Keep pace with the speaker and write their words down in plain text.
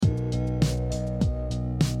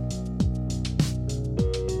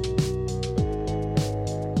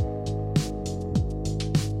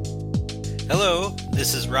Hello,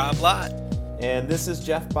 this is Rob Lott. And this is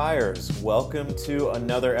Jeff Byers. Welcome to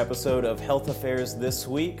another episode of Health Affairs This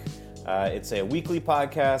Week. It's a weekly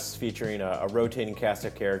podcast featuring a rotating cast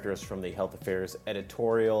of characters from the Health Affairs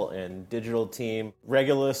editorial and digital team.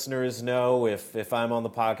 Regular listeners know if I'm on the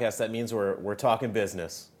podcast, that means we're talking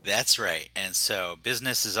business. That's right. And so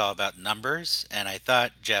business is all about numbers. And I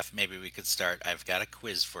thought, Jeff, maybe we could start. I've got a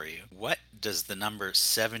quiz for you. What does the number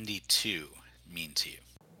 72 mean to you?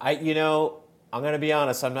 I'm going to be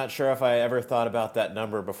honest, I'm not sure if I ever thought about that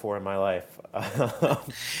number before in my life.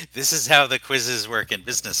 This is how the quizzes work in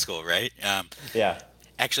business school, right? Yeah.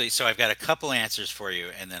 Actually, so I've got a couple answers for you,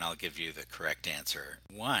 and then I'll give you the correct answer.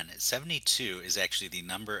 72 is actually the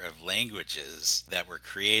number of languages that were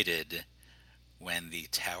created when the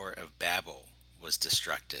Tower of Babel was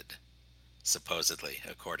destructed, supposedly,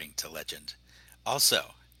 according to legend.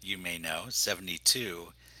 Also, you may know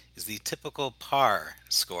 72 is the typical par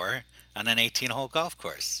score on an 18-hole golf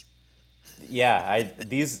course. Yeah,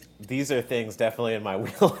 these are things definitely in my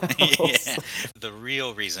wheelhouse. Yeah. The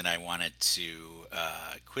real reason I wanted to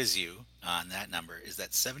quiz you on that number is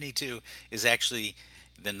that 72 is actually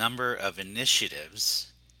the number of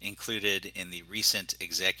initiatives included in the recent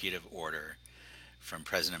executive order from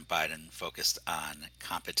President Biden focused on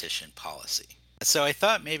competition policy. So I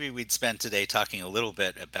thought maybe we'd spend today talking a little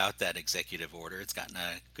bit about that executive order. It's gotten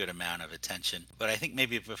a good amount of attention. But I think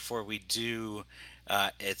maybe before we do,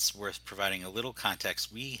 it's worth providing a little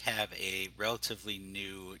context. We have a relatively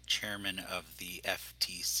new chairman of the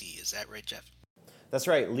FTC. Is that right, Jeff? That's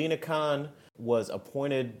right. Lina Khan was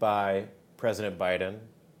appointed by President Biden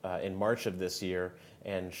in March of this year,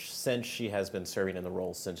 and since she has been serving in the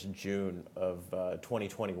role since June of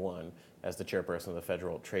 2021 as the chairperson of the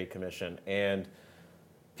Federal Trade Commission. And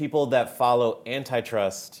people that follow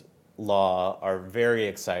antitrust law are very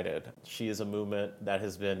excited. She is a movement that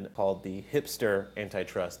has been called the hipster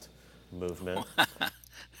antitrust movement.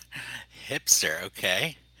 Hipster,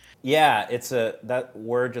 okay. Yeah, that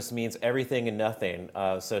word just means everything and nothing.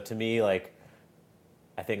 So to me, I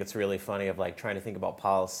think it's really funny of trying to think about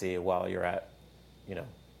policy while you're at,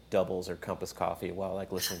 Doubles or Compass Coffee while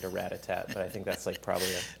listening to Rat-a-Tat. But I think that's probably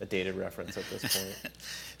a dated reference at this point.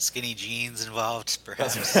 Skinny jeans involved,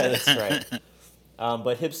 perhaps. That's right.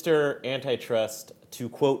 But hipster antitrust, to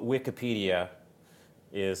quote Wikipedia,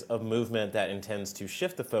 is a movement that intends to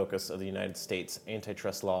shift the focus of the United States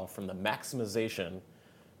antitrust law from the maximization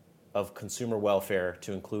of consumer welfare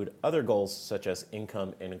to include other goals such as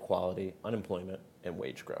income inequality, unemployment, and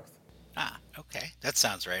wage growth. Ah, okay. That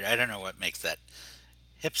sounds right. I don't know what makes that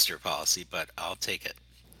hipster policy, but I'll take it.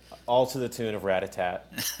 All to the tune of Rat-a-Tat.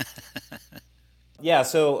 Yeah,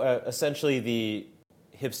 so essentially the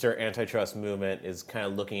hipster antitrust movement is kind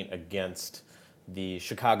of looking against the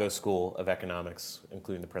Chicago School of Economics,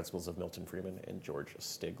 including the principles of Milton Friedman and George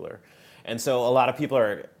Stigler. And so a lot of people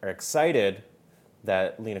are excited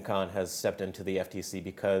that Lina Khan has stepped into the FTC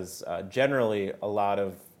because generally a lot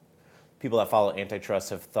of people that follow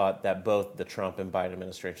antitrust have thought that both the Trump and Biden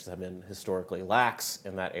administrations have been historically lax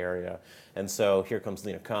in that area. And so here comes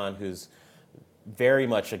Lina Khan, who's very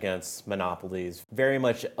much against monopolies, very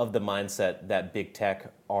much of the mindset that big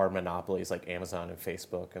tech are monopolies like Amazon and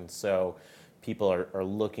Facebook. And so people are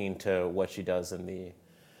looking to what she does in the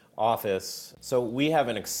office. So we have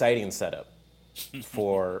an exciting setup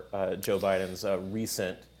for Joe Biden's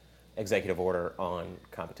recent executive order on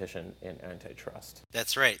competition and antitrust.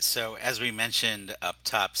 That's right. So as we mentioned up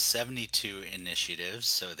top, 72 initiatives,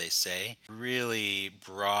 so they say, really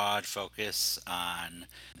broad focus on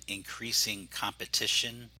increasing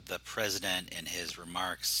competition. The president in his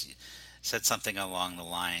remarks said something along the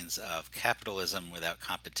lines of capitalism without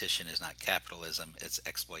competition is not capitalism, it's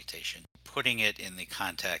exploitation. Putting it in the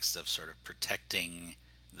context of sort of protecting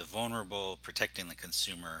the vulnerable, protecting the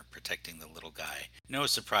consumer, protecting the little guy. No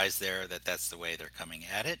surprise there that that's the way they're coming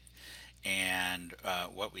at it. And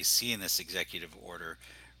what we see in this executive order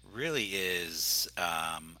really is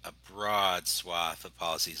a broad swath of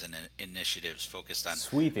policies and initiatives focused on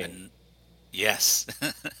sweeping. Yes,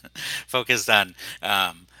 focused on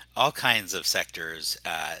all kinds of sectors,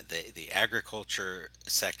 the agriculture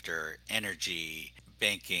sector, energy,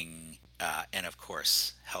 banking, and of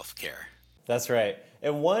course, healthcare. That's right.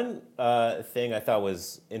 And one thing I thought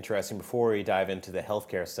was interesting before we dive into the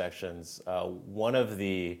healthcare sections, one of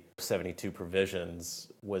the 72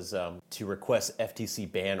 provisions was to request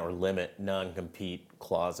FTC ban or limit non-compete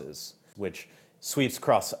clauses, which sweeps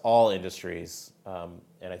across all industries,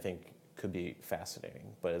 and I think could be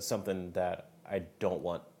fascinating. But it's something that I don't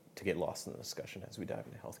want to get lost in the discussion as we dive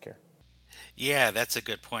into healthcare. Yeah, that's a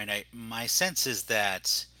good point. My sense is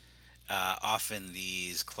that often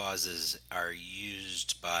these clauses are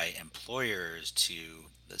used by employers to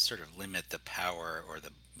sort of limit the power or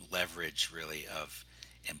the leverage, really, of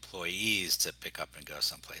employees to pick up and go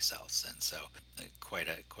someplace else. And so, quite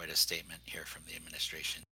a statement here from the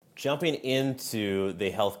administration. Jumping into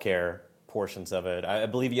the healthcare portions of it, I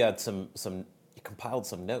believe you had you compiled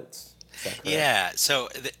some notes. Is that correct? Yeah, so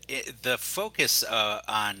the focus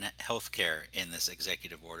on healthcare in this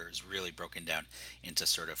executive order is really broken down into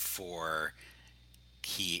sort of four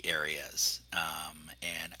key areas.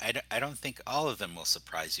 And I don't think all of them will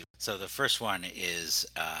surprise you. So the first one is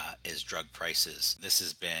drug prices. This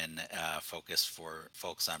has been focused for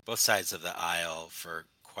folks on both sides of the aisle for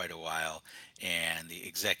quite a while, and the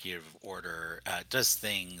executive order does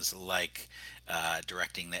things like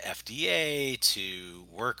directing the FDA to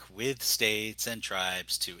work with states and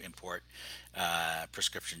tribes to import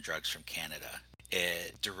prescription drugs from Canada.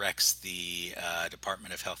 It directs the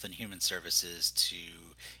Department of Health and Human Services to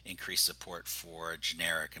increase support for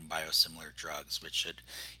generic and biosimilar drugs, which should,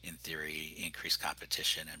 in theory, increase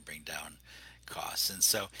competition and bring down costs. And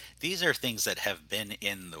so these are things that have been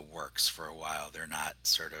in the works for a while. They're not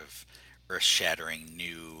sort of earth shattering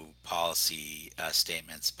new policy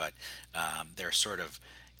statements, but they're sort of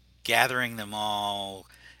gathering them all,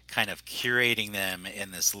 kind of curating them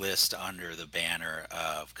in this list under the banner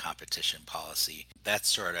of competition policy. That's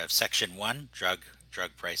sort of section one, drug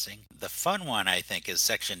pricing. The fun one, I think, is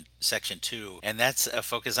section two, and that's a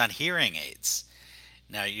focus on hearing aids.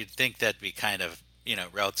 Now, you'd think that'd be kind of,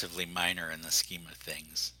 relatively minor in the scheme of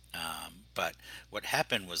things. But what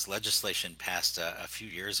happened was legislation passed a few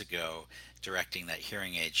years ago directing that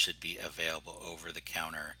hearing aids should be available over the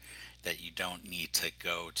counter, that you don't need to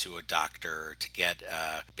go to a doctor to get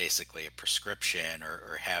basically a prescription,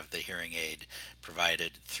 or have the hearing aid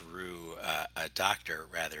provided through a doctor.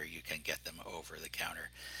 Rather, you can get them over the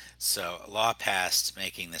counter. So, a law passed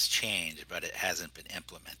making this change, but it hasn't been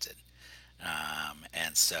implemented.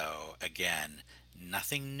 And so, again,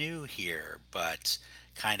 nothing new here, but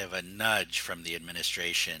kind of a nudge from the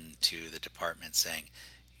administration to the department saying,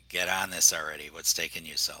 get on this already. What's taking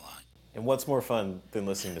you so long? And what's more fun than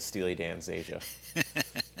listening to Steely Dan's Asia?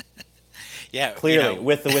 Yeah, Clearly,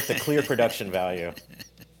 with the clear production value.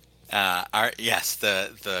 yes,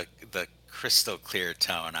 the crystal clear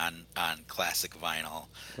tone on classic vinyl.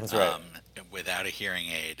 That's right. Without a hearing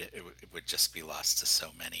aid, it would just be lost to so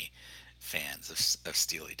many fans of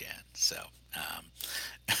Steely Dan. So,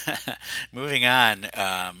 moving on,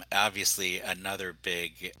 obviously another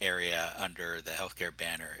big area under the healthcare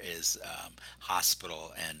banner is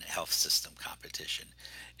hospital and health system competition.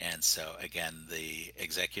 And so, again, the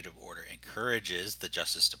executive order encourages the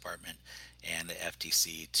Justice Department and the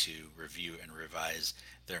FTC to review and revise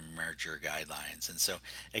their merger guidelines. And so,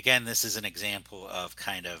 again, this is an example of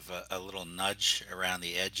kind of a little nudge around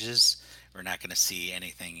the edges. We're not going to see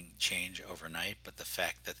anything change overnight, but the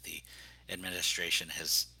fact that the administration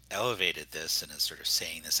has elevated this and is sort of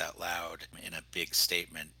saying this out loud in a big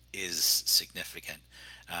statement is significant.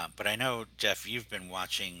 But I know, Jeff, you've been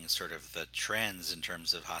watching sort of the trends in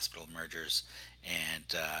terms of hospital mergers,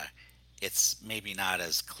 and it's maybe not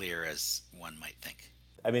as clear as one might think.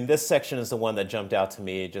 I mean, this section is the one that jumped out to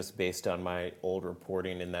me just based on my old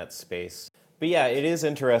reporting in that space. But yeah, it is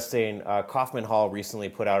interesting. Kaufman Hall recently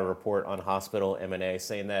put out a report on hospital M&A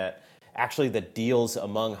saying that actually the deals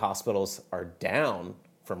among hospitals are down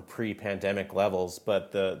from pre-pandemic levels,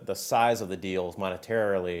 but the size of the deals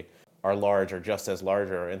monetarily are large or just as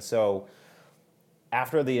larger. And so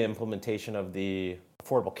after the implementation of the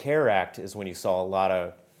Affordable Care Act is when you saw a lot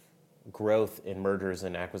of growth in mergers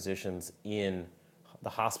and acquisitions in the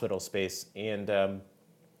hospital space. And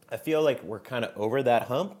I feel like we're kind of over that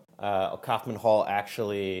hump. Kaufman Hall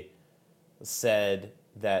actually said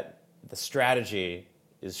that the strategy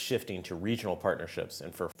is shifting to regional partnerships.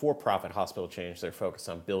 And for-profit hospital chains, they're focused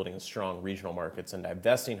on building strong regional markets and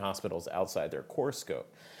divesting hospitals outside their core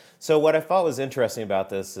scope. So what I thought was interesting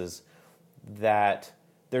about this is that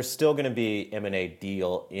there's still going to be M&A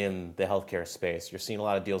deal in the healthcare space. You're seeing a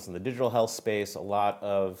lot of deals in the digital health space. A lot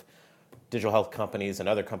of digital health companies and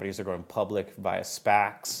other companies are going public via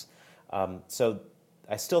SPACs. So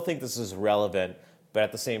I still think this is relevant, but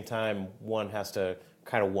at the same time, one has to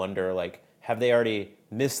kind of wonder, like, have they already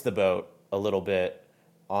missed the boat a little bit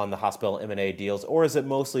on the hospital M&A deals, or is it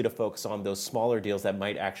mostly to focus on those smaller deals that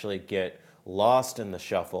might actually get lost in the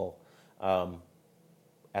shuffle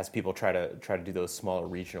as people try to do those smaller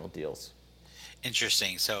regional deals?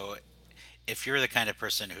 Interesting. So, if you're the kind of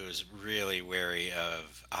person who's really wary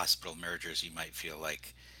of hospital mergers, you might feel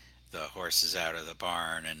like the horse is out of the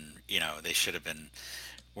barn, and they should have been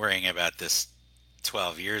worrying about this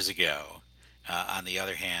 12 years ago. On the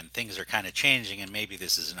other hand, things are kind of changing, and maybe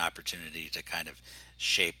this is an opportunity to kind of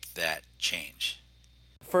shape that change.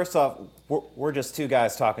 First off, we're just two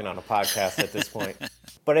guys talking on a podcast at this point.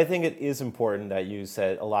 But I think it is important that you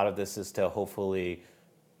said a lot of this is to hopefully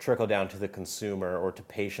trickle down to the consumer or to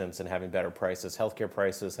patients and having better prices. Healthcare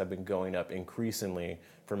prices have been going up increasingly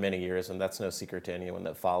for many years, and that's no secret to anyone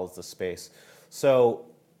that follows the space. So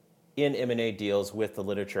in M&A deals, with the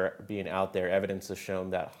literature being out there, evidence has shown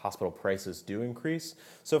that hospital prices do increase.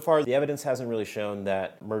 So far, the evidence hasn't really shown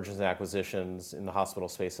that mergers and acquisitions in the hospital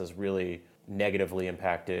space has really negatively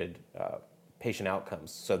impacted patient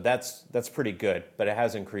outcomes. So that's pretty good, but it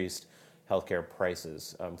has increased healthcare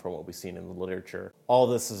prices from what we've seen in the literature. All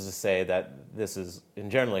this is to say that this is, in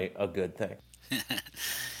generally, a good thing.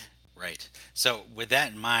 Right. So, with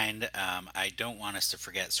that in mind, I don't want us to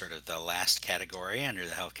forget sort of the last category under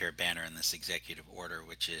the healthcare banner in this executive order,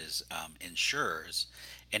 which is insurers.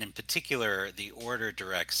 And in particular, the order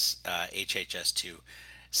directs HHS to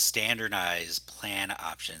standardize plan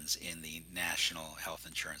options in the national health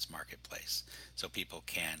insurance marketplace so people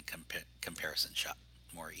can comparison shop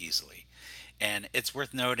more easily. And it's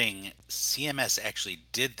worth noting CMS actually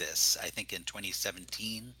did this, I think, in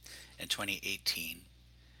 2017 and 2018.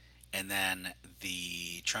 And then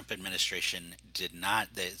the Trump administration did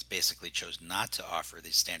not, they basically chose not to offer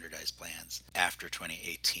these standardized plans after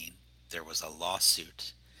 2018. There was a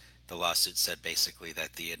lawsuit. The lawsuit said basically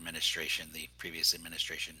that the administration, the previous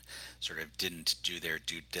administration, sort of didn't do their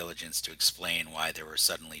due diligence to explain why they were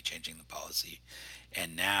suddenly changing the policy.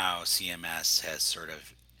 And now CMS has sort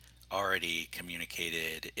of already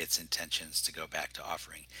communicated its intentions to go back to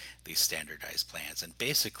offering these standardized plans. And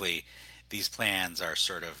basically, these plans are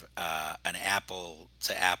sort of an apple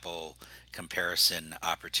to apple comparison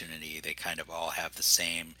opportunity. They kind of all have the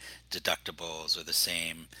same deductibles or the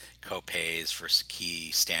same copays for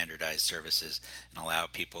key standardized services, and allow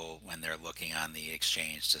people, when they're looking on the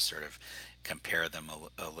exchange, to sort of compare them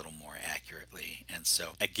a little more accurately. And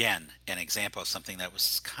so, again, an example of something that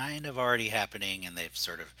was kind of already happening, and they've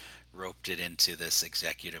sort of roped it into this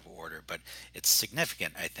executive order. But it's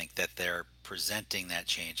significant, I think, that they're presenting that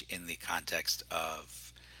change in the context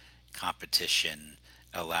of competition,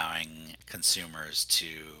 allowing consumers to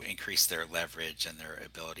increase their leverage and their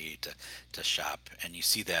ability to shop. And you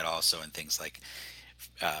see that also in things like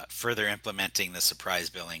further implementing the surprise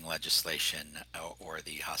billing legislation or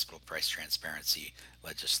the hospital price transparency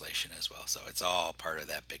legislation as well. So it's all part of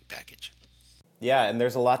that big package. Yeah, and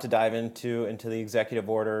there's a lot to dive into the executive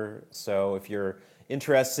order. So if you're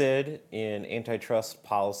interested in antitrust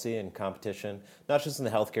policy and competition, not just in the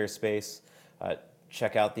healthcare space,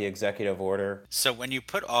 check out the executive order. So when you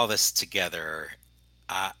put all this together,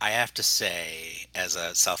 I have to say, as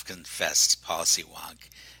a self-confessed policy wonk,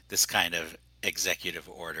 this kind of executive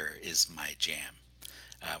order is my jam,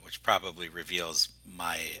 which probably reveals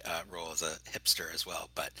my role as a hipster as well.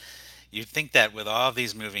 But you'd think that with all of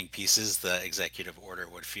these moving pieces, the executive order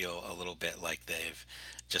would feel a little bit like they've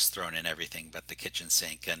just thrown in everything but the kitchen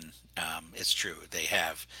sink. And it's true, they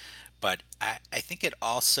have. But I think it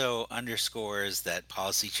also underscores that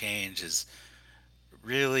policy change is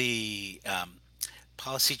rarely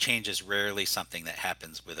something that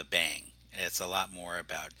happens with a bang. It's a lot more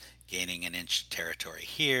about gaining an inch territory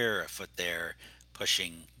here, a foot there,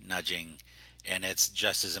 pushing, nudging, and it's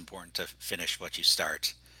just as important to finish what you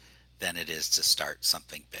start than it is to start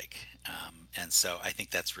something big. And so I think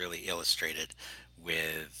that's really illustrated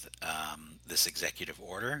with this executive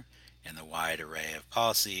order and the wide array of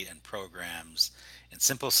policy and programs and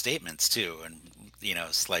simple statements too, and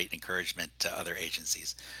slight encouragement to other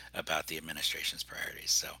agencies about the administration's priorities.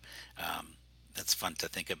 So that's fun to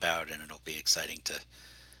think about, and it'll be exciting to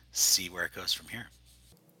see where it goes from here.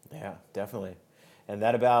 Yeah, definitely. And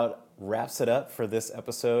that about wraps it up for this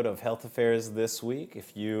episode of Health Affairs This Week.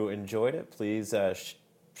 If you enjoyed it, please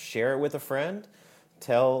share it with a friend.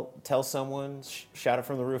 Tell someone, shout it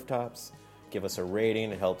from the rooftops. Give us a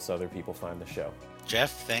rating. It helps other people find the show.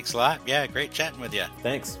 Jeff, thanks a lot. Yeah, great chatting with you.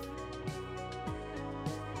 Thanks.